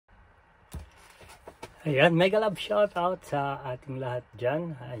Ayan, mega love shout out sa ating lahat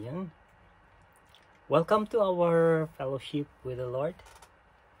dyan. Ayan. Welcome to our fellowship with the Lord.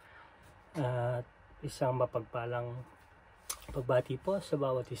 At isang mapagpalang pagbati po sa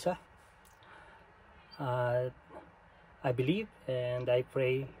bawat isa. At I believe and I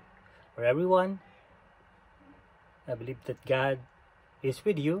pray for everyone. I believe that God is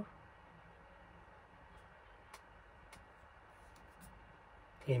with you.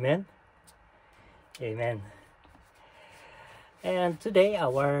 Amen. Amen. And today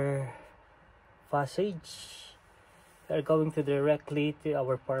our passage, we are going to directly to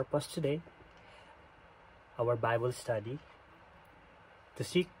our purpose today, our Bible study, to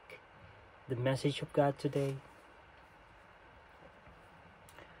seek the message of God today.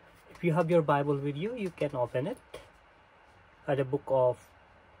 If you have your Bible with you, you can open it at the book of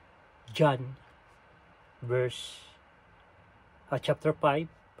John, chapter 5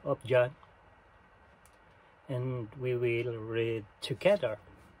 of John. And we will read together.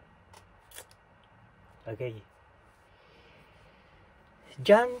 Okay.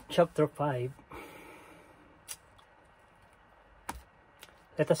 John chapter 5.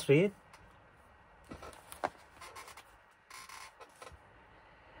 Let us read.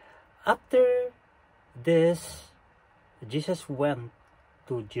 After this, Jesus went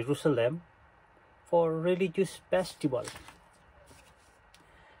to Jerusalem for religious festival.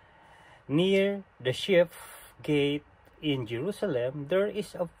 Near the sheep gate in Jerusalem, there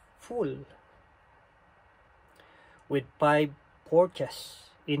is a pool with 5 porches.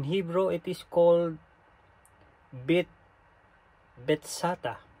 In Hebrew, it is called Bethesda.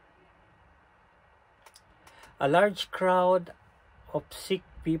 A large crowd of sick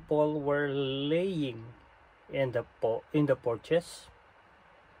people were laying in the porches.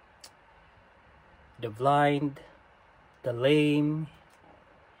 The blind, the lame,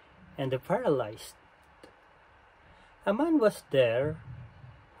 and the paralyzed. A man was there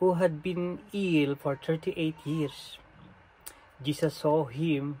who had been ill for 38 years. Jesus saw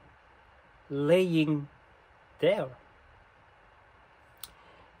him laying there,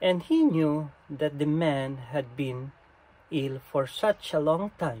 and he knew that the man had been ill for such a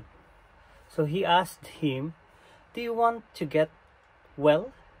long time. So he asked him, "Do you want to get well?"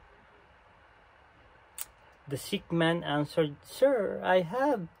 The sick man answered, "Sir, I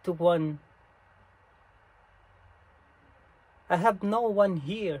have no one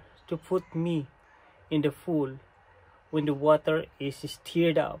here to put me in the pool when the water is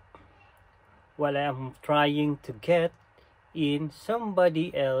stirred up. While I am trying to get in,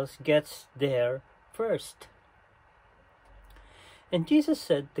 somebody else gets there first." And Jesus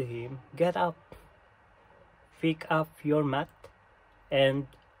said to him, "Get up, pick up your mat, and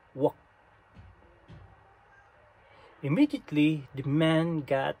walk." Immediately the man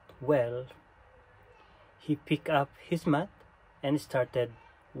got well. He picked up his mat and started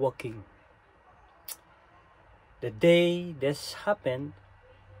walking. The day this happened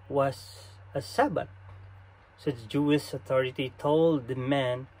was a Sabbath, so the Jewish authority told the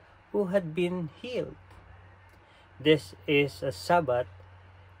man who had been healed, "This is a Sabbath,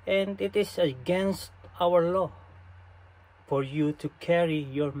 and it is against our law for you to carry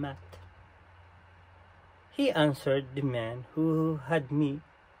your mat." He answered, "The man who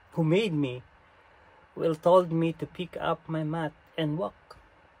made me, told me to pick up my mat and walk."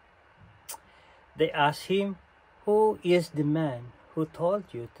 They asked him, "Who is the man who told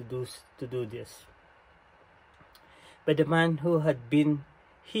you to do this?" But the man who had been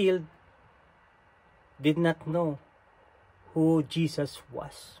healed did not know who Jesus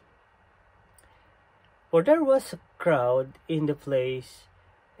was, for there was a crowd in the place,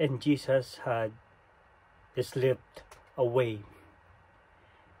 and Jesus had slipped away.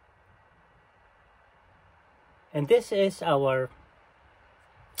 And this is our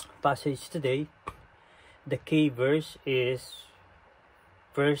passage today. The key verse is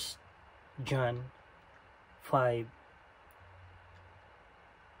 1 John 5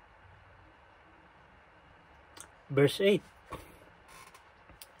 verse 8.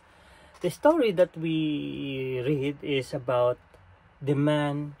 The story that we read is about the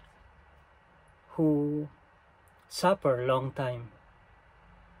man who suffered a long time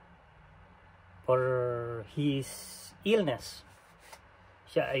for his illness.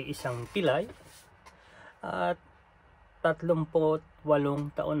 Siya ay isang pilay at 38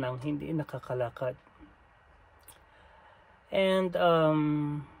 taon nang hindi nakakalakad. And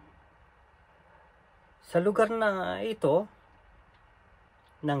sa lugar na ito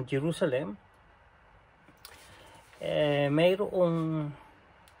ng Jerusalem, mayroong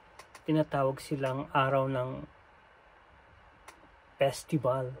tinatawag silang araw ng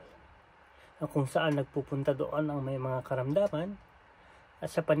festival. na kung saan nagpupunta doon ang may mga karamdaman at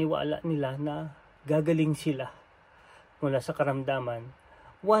sa paniwala nila na gagaling sila mula sa karamdaman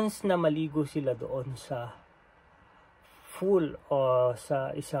once na maligo sila doon sa pool o sa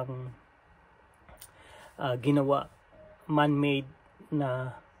isang ginawa, man-made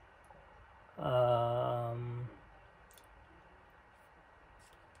na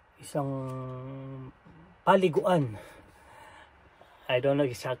isang paliguan. I don't know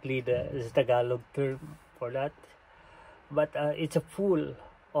exactly the Tagalog term for that, but it's a pool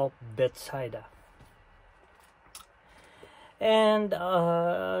of Bethsaida. And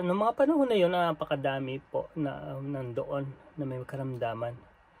noong mga panahon na yun, napakadami po na nandoon na may karamdaman.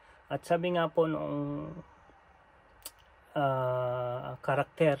 At sabi nga po noong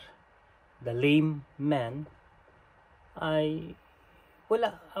karakter, the lame man, ay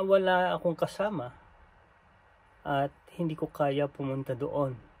wala akong kasama at hindi ko kaya pumunta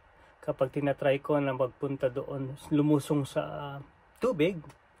doon. Kapag tinatry ko na magpunta doon, lumusong sa tubig,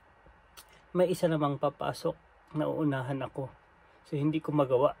 may isa namang papasok na uunahan ako. So hindi ko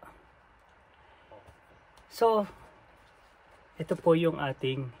magawa. So ito po yung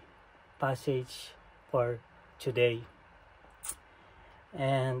ating passage for today.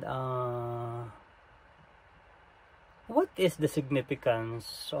 And what is the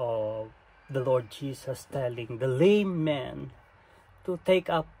significance of the Lord Jesus telling the lame man to take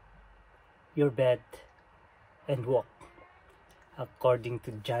up your bed and walk, according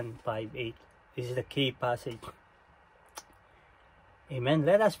to John 5:8? This is the key passage. Amen.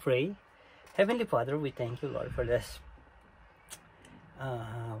 Let us pray. Heavenly Father, we thank you, Lord, for this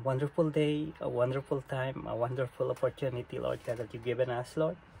wonderful day, a wonderful time, a wonderful opportunity, Lord God, that you've given us,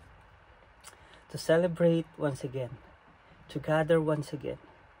 Lord, to celebrate once again, to gather once again,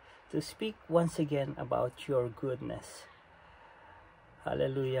 to speak once again about your goodness.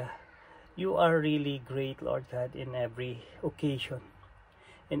 Hallelujah. You are really great, Lord God, in every occasion.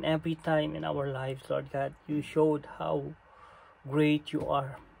 In every time in our lives, Lord God, you showed how great you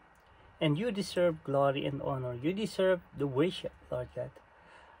are. And you deserve glory and honor. You deserve the worship, Lord God.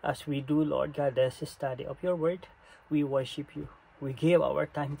 As we do, Lord God, as a study of your word, we worship you. We give our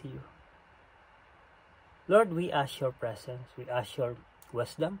time to you. Lord, we ask your presence. We ask your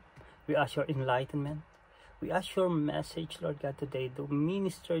wisdom. We ask your enlightenment. We ask your message, Lord God, today to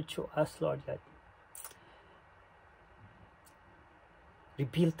minister to us, Lord God.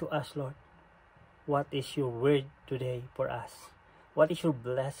 Reveal to us, Lord, what is your word today for us. What is your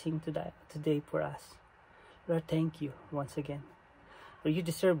blessing today for us. Lord, thank you once again. Lord, you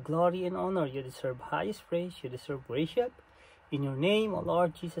deserve glory and honor. You deserve highest praise. You deserve worship. In your name, O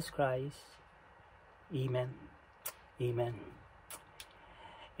Lord Jesus Christ. Amen. Amen.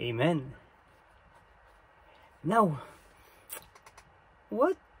 Amen. Now,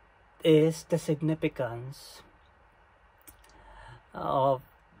 what is the significance of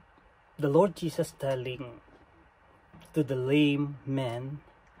the Lord Jesus telling to the lame man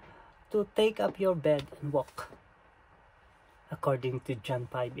to take up your bed and walk, according to John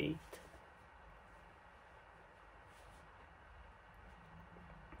 5:8?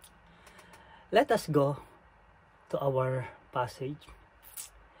 Let us go to our passage.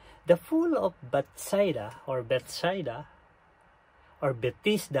 The pool of Bethsaida or Bethsaida or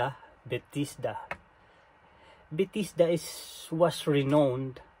Bethesda was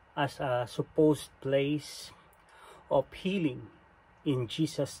renowned as a supposed place of healing in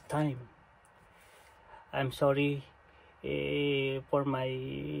Jesus' time. I'm sorry for my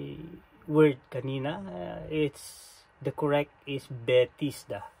word kanina. It's the correct is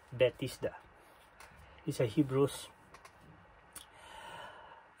Bethesda. It's a Hebrews.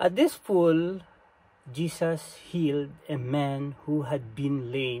 At this pool, Jesus healed a man who had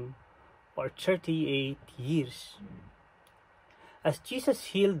been lame for 38 years. As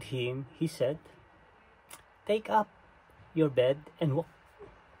Jesus healed him, he said, "Take up your bed and walk,"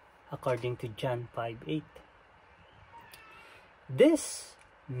 according to John 5:8. This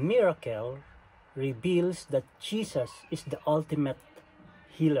miracle reveals that Jesus is the ultimate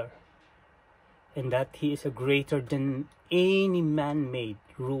healer and that he is greater than any man-made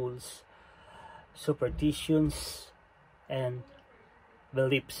rules, superstitions, and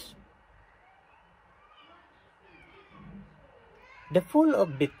beliefs. The pool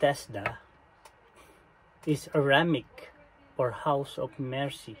of Bethesda is Aramaic for house of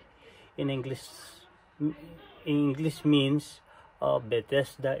mercy. In English means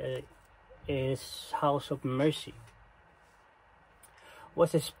Bethesda is house of mercy.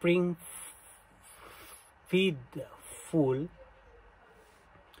 Was a spring feed full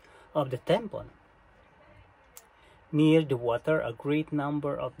of the temple. Near the water, a great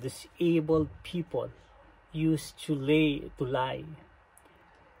number of disabled people used to lie.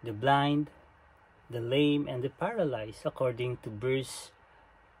 The blind, the lame, and the paralyzed, according to verse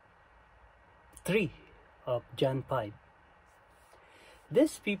 3 of John 5.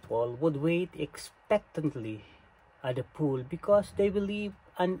 These people would wait expectantly at the pool because they believed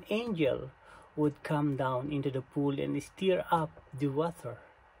an angel would come down into the pool and stir up the water.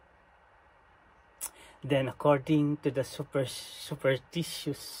 Then, according to the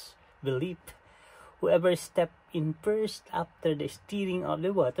superstitious belief, whoever stepped in first after the stirring of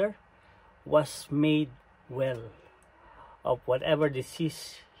the water was made well of whatever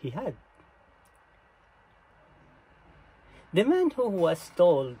disease he had. The man who was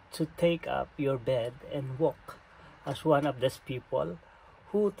told to take up your bed and walk as one of those people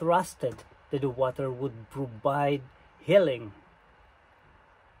who trusted that the water would provide healing.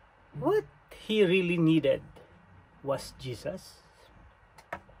 What he really needed was Jesus.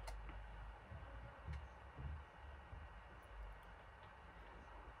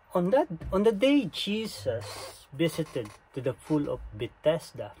 On the day Jesus visited to the pool of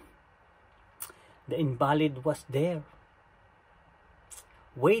Bethesda, the invalid was there,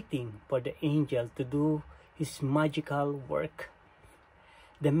 waiting for the angel to do his magical work.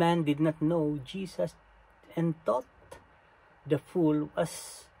 The man did not know Jesus and thought the pool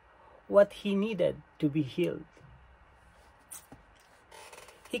was what he needed to be healed.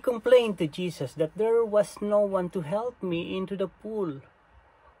 He complained to Jesus that there was no one to help me into the pool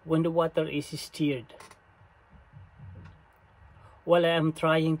when the water is stirred. While I am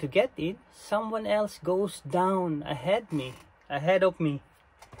trying to get in, someone else goes down ahead of me.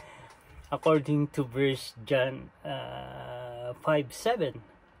 According to verse John 5:7.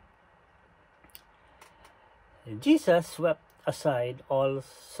 Jesus swept aside all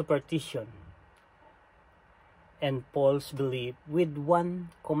superstition and Paul's belief with one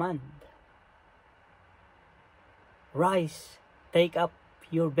command. Rise, take up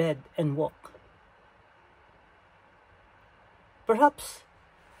your bed and walk. Perhaps,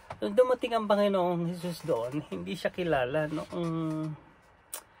 nung dumating ang Panginoong Jesus doon, hindi siya kilala noong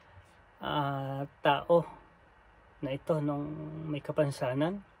tao na ito, nung may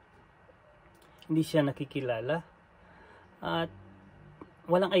kapansanan. Hindi siya nakikilala at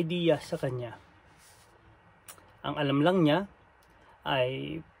walang idea sa kanya. Ang alam lang niya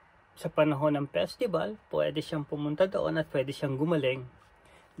ay sa panahon ng festival, pwede siyang pumunta doon at pwede siyang gumaling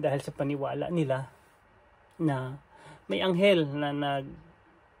dahil sa paniwala nila na may anghel na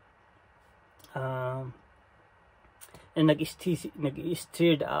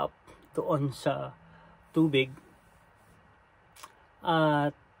nag-stirred up doon sa tubig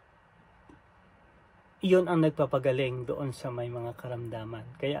at iyon ang nagpapagaling doon sa may mga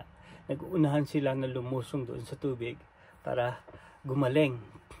karamdaman. Kaya nag-uunahan sila na lumusong doon sa tubig para gumaling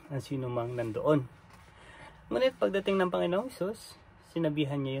ang sino mang nandoon. Ngunit pagdating ng Panginoong Hesus,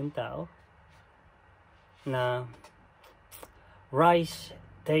 sinabihan niya yung tao na rise,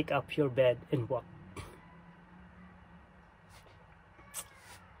 take up your bed and walk.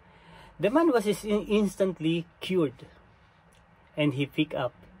 The man was instantly cured, and he picked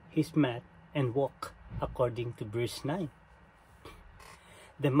up his mat and walked according to verse 9.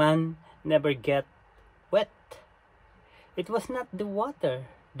 The man never get wet. It was not the water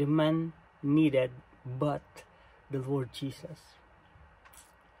the man needed, but the Lord Jesus.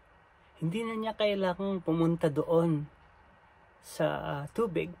 Hindi na niya kailangang pumunta doon sa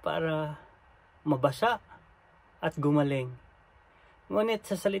tubig para mabasa at gumaling. Ngunit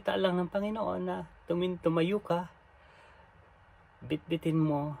sa salita lang ng Panginoon na tumayo ka, bitbitin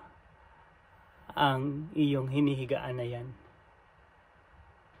mo ang iyong hinihigaan na yan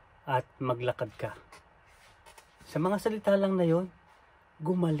at maglakad ka. Sa mga salita lang na yon,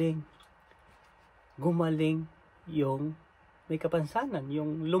 gumaling yung may kapansanan,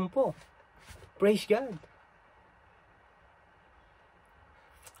 yung lumpo. Praise God.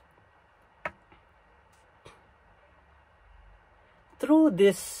 Through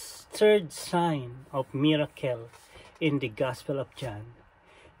this third sign of miracle in the Gospel of John,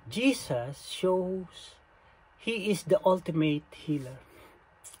 Jesus shows He is the ultimate healer.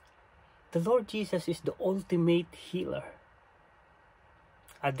 The Lord Jesus is the ultimate healer.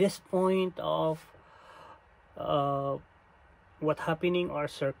 At this point of what happening or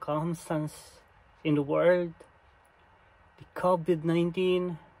circumstance in the world, the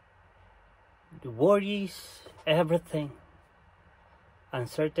COVID-19, the worries, everything,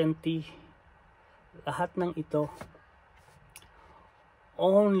 uncertainty, lahat ng ito,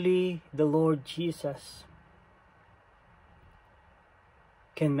 only the Lord Jesus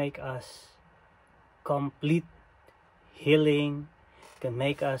can make us complete healing, can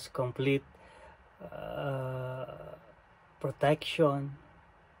make us complete protection,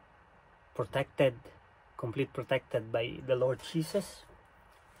 complete protected by the Lord Jesus.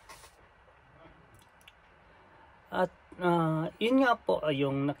 At yun nga po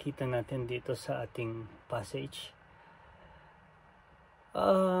yung nakita natin dito sa ating passage.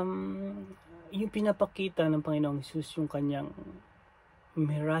 Yung pinapakita ng Panginoong Jesus yung kanyang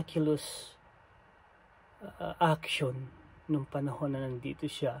miraculous action nung panahon na nandito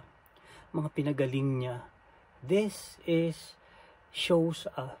siya, mga pinagaling niya. This shows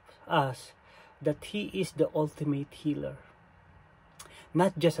us that He is the ultimate healer.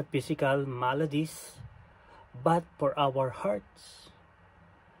 Not just a physical maladies, but for our hearts.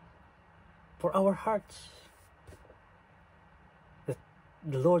 For our hearts.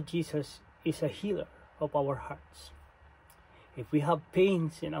 The Lord Jesus is a healer of our hearts. If we have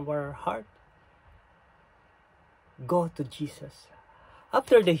pains in our heart, go to Jesus.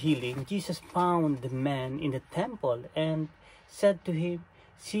 After the healing, Jesus found the man in the temple and said to him,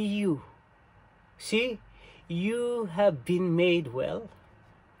 See, you have been made well,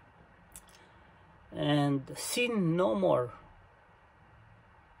 and sin no more,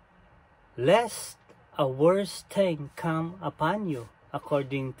 lest a worse thing come upon you,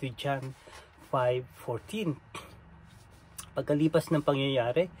 according to John 5:14. Pagkalipas ng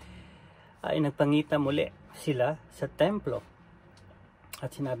pangyayari, ay nagpangita muli sila sa templo.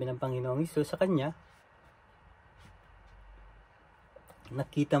 At sinabi ng Panginoong Hesus sa kanya,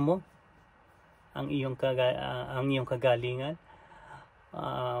 nakita mo ang iyong kagalingan,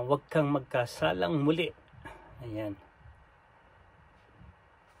 huwag kang magkasalang muli. Ayan.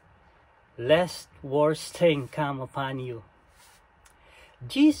 Lest worse thing come upon you.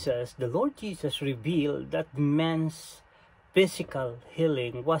 The Lord Jesus revealed that man's physical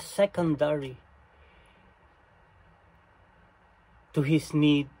healing was secondary to his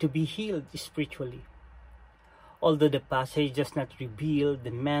need to be healed spiritually. Although the passage does not reveal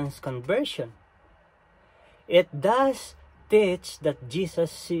the man's conversion, it does teach that Jesus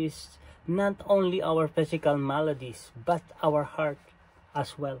sees not only our physical maladies, but our heart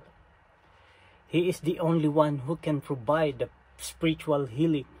as well. He is the only one who can provide the spiritual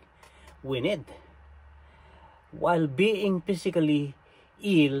healing we need. While being physically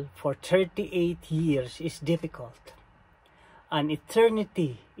ill for 38 years is difficult, an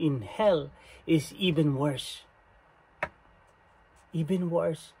eternity in hell is even worse. Even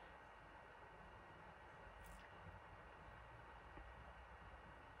worse.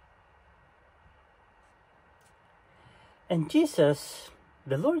 And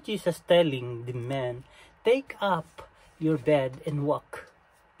the Lord Jesus telling the man, take up your bed and walk.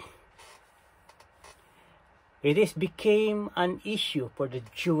 It became an issue for the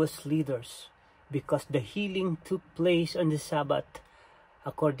Jewish leaders because the healing took place on the Sabbath,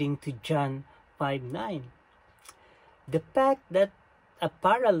 according to John 5:9. The fact that a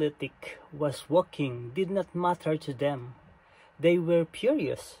paralytic was walking did not matter to them. They were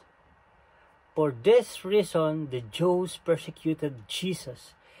furious. For this reason, the Jews persecuted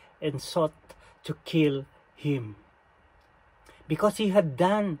Jesus and sought to kill him, because he had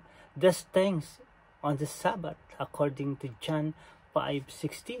done these things on the Sabbath, according to John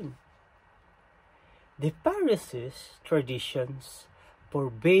 5:16. The Pharisees' traditions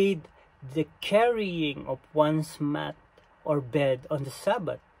forbade the carrying of one's mat or bed on the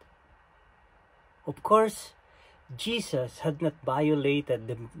Sabbath. Of course, Jesus had not violated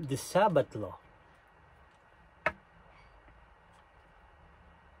the Sabbath law.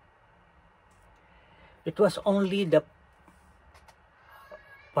 It was only the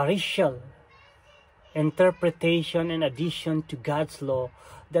partial interpretation and addition to God's law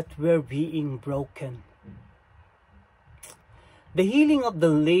that were being broken. The healing of the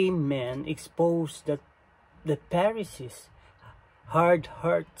lame man exposed that the Pharisees' hard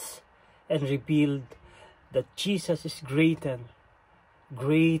hearts and revealed that Jesus is greater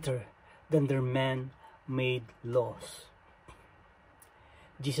than their man-made laws.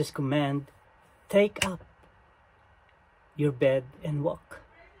 Jesus' command, take up your bed and walk.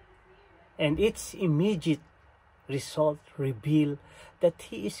 And its immediate result revealed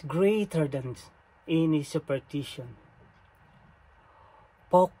that he is greater than any superstition,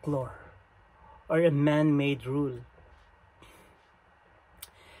 folklore, or a man-made rule.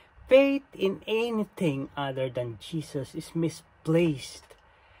 Faith in anything other than Jesus is misplaced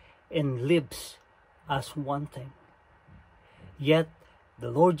and lives as wanting. Yet,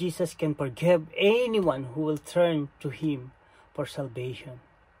 the Lord Jesus can forgive anyone who will turn to Him for salvation.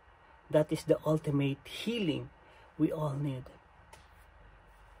 That is the ultimate healing we all need.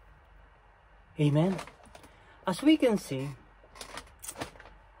 Amen. As we can see,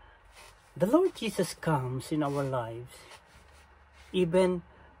 the Lord Jesus comes in our lives. Even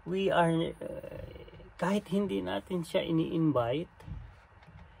we are, kahit hindi natin siya ini-invite,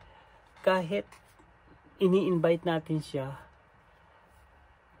 kahit ini-invite natin siya,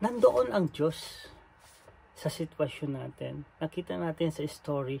 nandoon ang Diyos sa sitwasyon natin. Nakita natin sa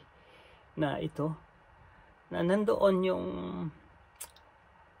story na ito, na nandoon yung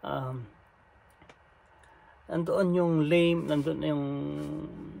lame, nandoon yung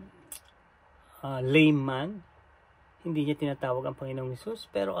lame man. Hindi niya tinatawag ang Panginoong Hesus,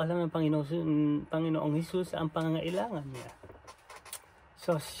 pero alam ng Panginoong Hesus ang pangangailangan niya.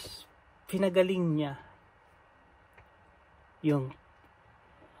 So, pinagaling niya yung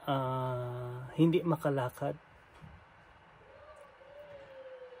hindi makalakad.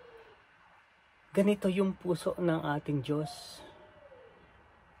 Ganito yung puso ng ating Diyos.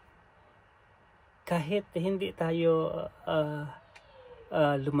 Kahit hindi tayo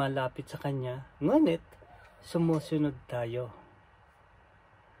lumalapit sa Kanya, ngunit sumusunod tayo.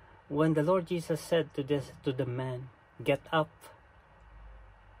 When the Lord Jesus said to the man, "Get up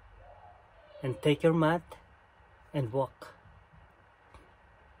and take your mat and walk,"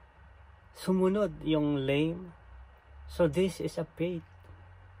 sumunod yung lame. So this is a faith.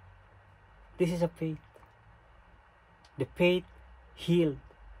 This is a faith. The faith healed.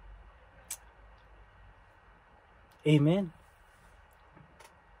 Amen.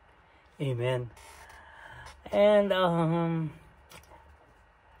 Amen. And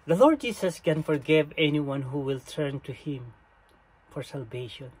the Lord Jesus can forgive anyone who will turn to Him for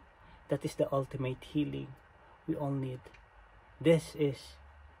salvation. That is the ultimate healing we all need. This is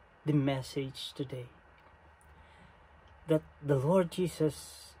the message today. That the Lord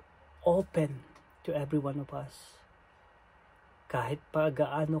Jesus open to every one of us. Kahit pa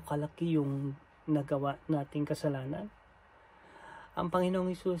gaano kalaki yung nagawa nating kasalanan, ang Panginoong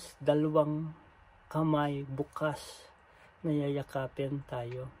Hesus, dalawang kamay bukas na yayakapin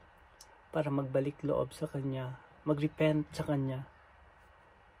tayo para magbalik loob sa Kanya, magrepent sa Kanya.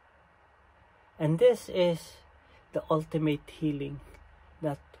 And this is the ultimate healing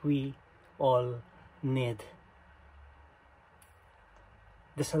that we all need.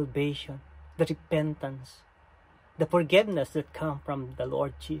 The salvation, the repentance, the forgiveness that come from the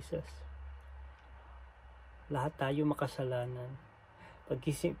Lord Jesus. Lahat tayo makasalanan.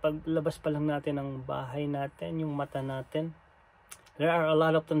 Paglabas pa lang natin ng bahay natin, yung mata natin, there are a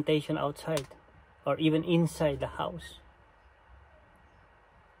lot of temptation outside or even inside the house.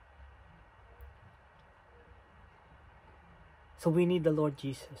 So we need the Lord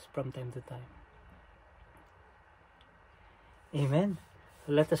Jesus from time to time. Amen.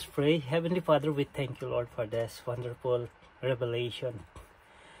 Let us pray. Heavenly Father, we thank you, Lord, for this wonderful revelation.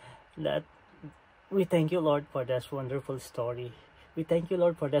 We thank you, Lord, for this wonderful story. We thank you,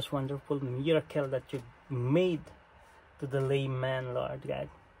 Lord, for this wonderful miracle that you made to the lame man, Lord God.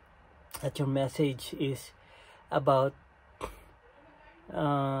 That your message is about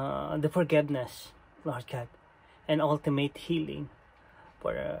the forgiveness, Lord God, and ultimate healing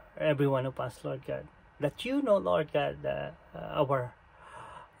for every one of us, Lord God. That you know, Lord God, our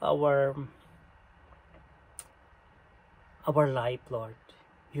life, Lord.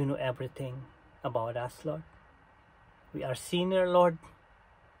 You know everything about us, Lord. We are sinner, Lord,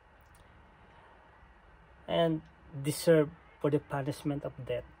 and deserve for the punishment of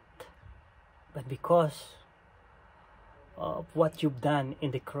death. But because of what you've done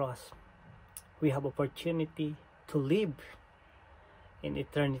in the cross, we have opportunity to live in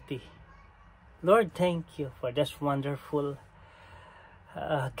eternity. Lord, thank you for this wonderful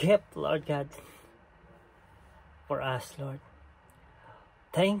gift, Lord God, for us, Lord.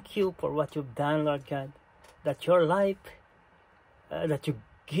 Thank you for what you've done, Lord God, that your life, that you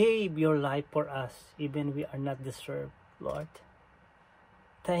gave your life for us, even we are not deserved, Lord.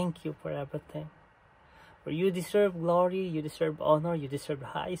 Thank you for everything. For you deserve glory, you deserve honor, you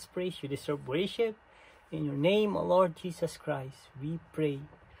deserve highest praise, you deserve worship. In your name, O Lord Jesus Christ, we pray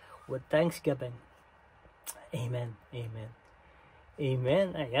with thanksgiving. Amen. Amen.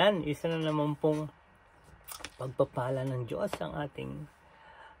 Amen. Ayan, isa na naman pong pagpapala ng Diyos ang ating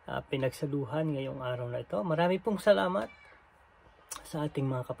pinagsaluhan ngayong araw na ito. Marami pong salamat sa ating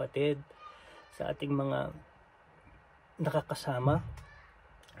mga kapatid, sa ating mga nakakasama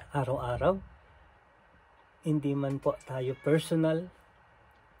araw-araw. Hindi man po tayo personal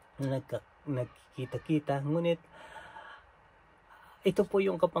na nagkikita-kita, ngunit ito po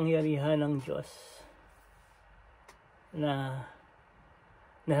yung kapangyarihan ng Diyos na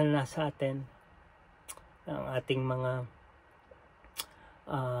nasa atin, ang ating mga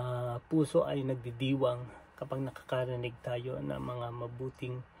puso ay nagdidiwang kapag nakakarinig tayo ng mga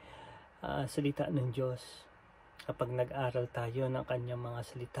mabuting salita ng Diyos, kapag nag-aral tayo ng kanyang mga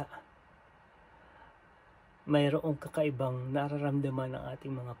salita, mayroong kakaibang nararamdaman ng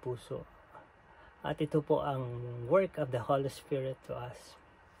ating mga puso. At ito po ang work of the Holy Spirit to us.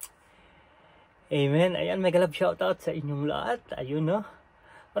 Amen. Ayan, mega love shoutout sa inyong lahat. Ayun, no?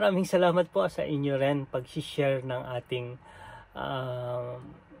 Maraming salamat po sa inyo rin pag-share ng ating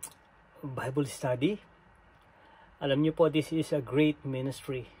Bible study. Alam niyo po, this is a great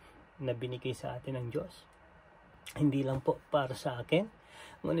ministry na binigay sa atin ng Diyos. Hindi lang po para sa akin,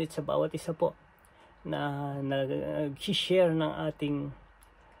 ngunit sa bawat isa po na nag-share ng ating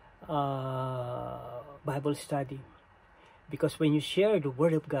Bible study. Because when you share the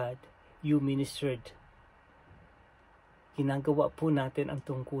Word of God, you ministered. Ginagawa po natin ang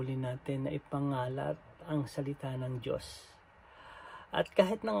tungkulin natin na ipangalat ang salita ng Diyos. At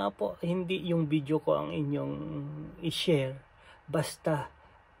kahit na nga po, hindi yung video ko ang inyong i-share, basta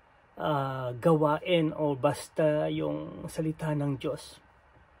gawain o basta yung salita ng Diyos,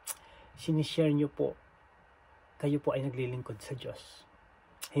 sinishare nyo po, kayo po ay naglilingkod sa Diyos.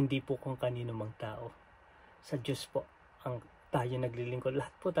 Hindi po kung kanino mang tao. Sa Diyos po ang tayo naglilingkod.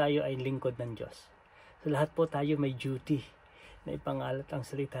 Lahat po tayo ay lingkod ng Diyos. So lahat po tayo may duty na ipangalat ang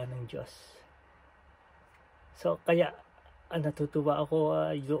salita ng Diyos. So kaya natutuwa ako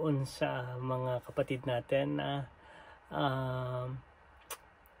doon sa mga kapatid natin na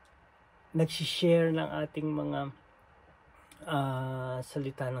nagsishare ng ating mga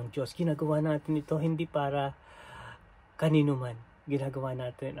salita ng Diyos. Ginagawa natin ito hindi para kanino man. Ginagawa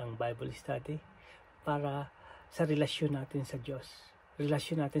natin ang Bible study para sa relasyon natin sa Diyos,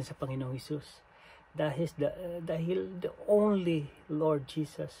 relasyon natin sa Panginoong Hesus. Dahil the only Lord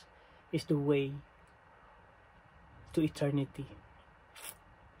Jesus is the way to eternity.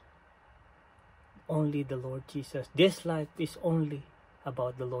 Only the Lord Jesus. This life is only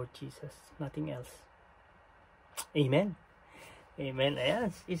about the Lord Jesus, nothing else. Amen. Amen.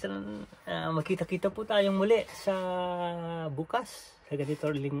 Ayan, magkita-kita po tayong muli sa bukas, sa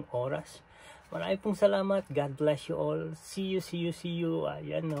ganito ring oras. Maraming pong salamat. God bless you all. See you.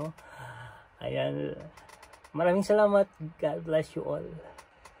 Ayan, no? Ayan. Maraming salamat. God bless you all.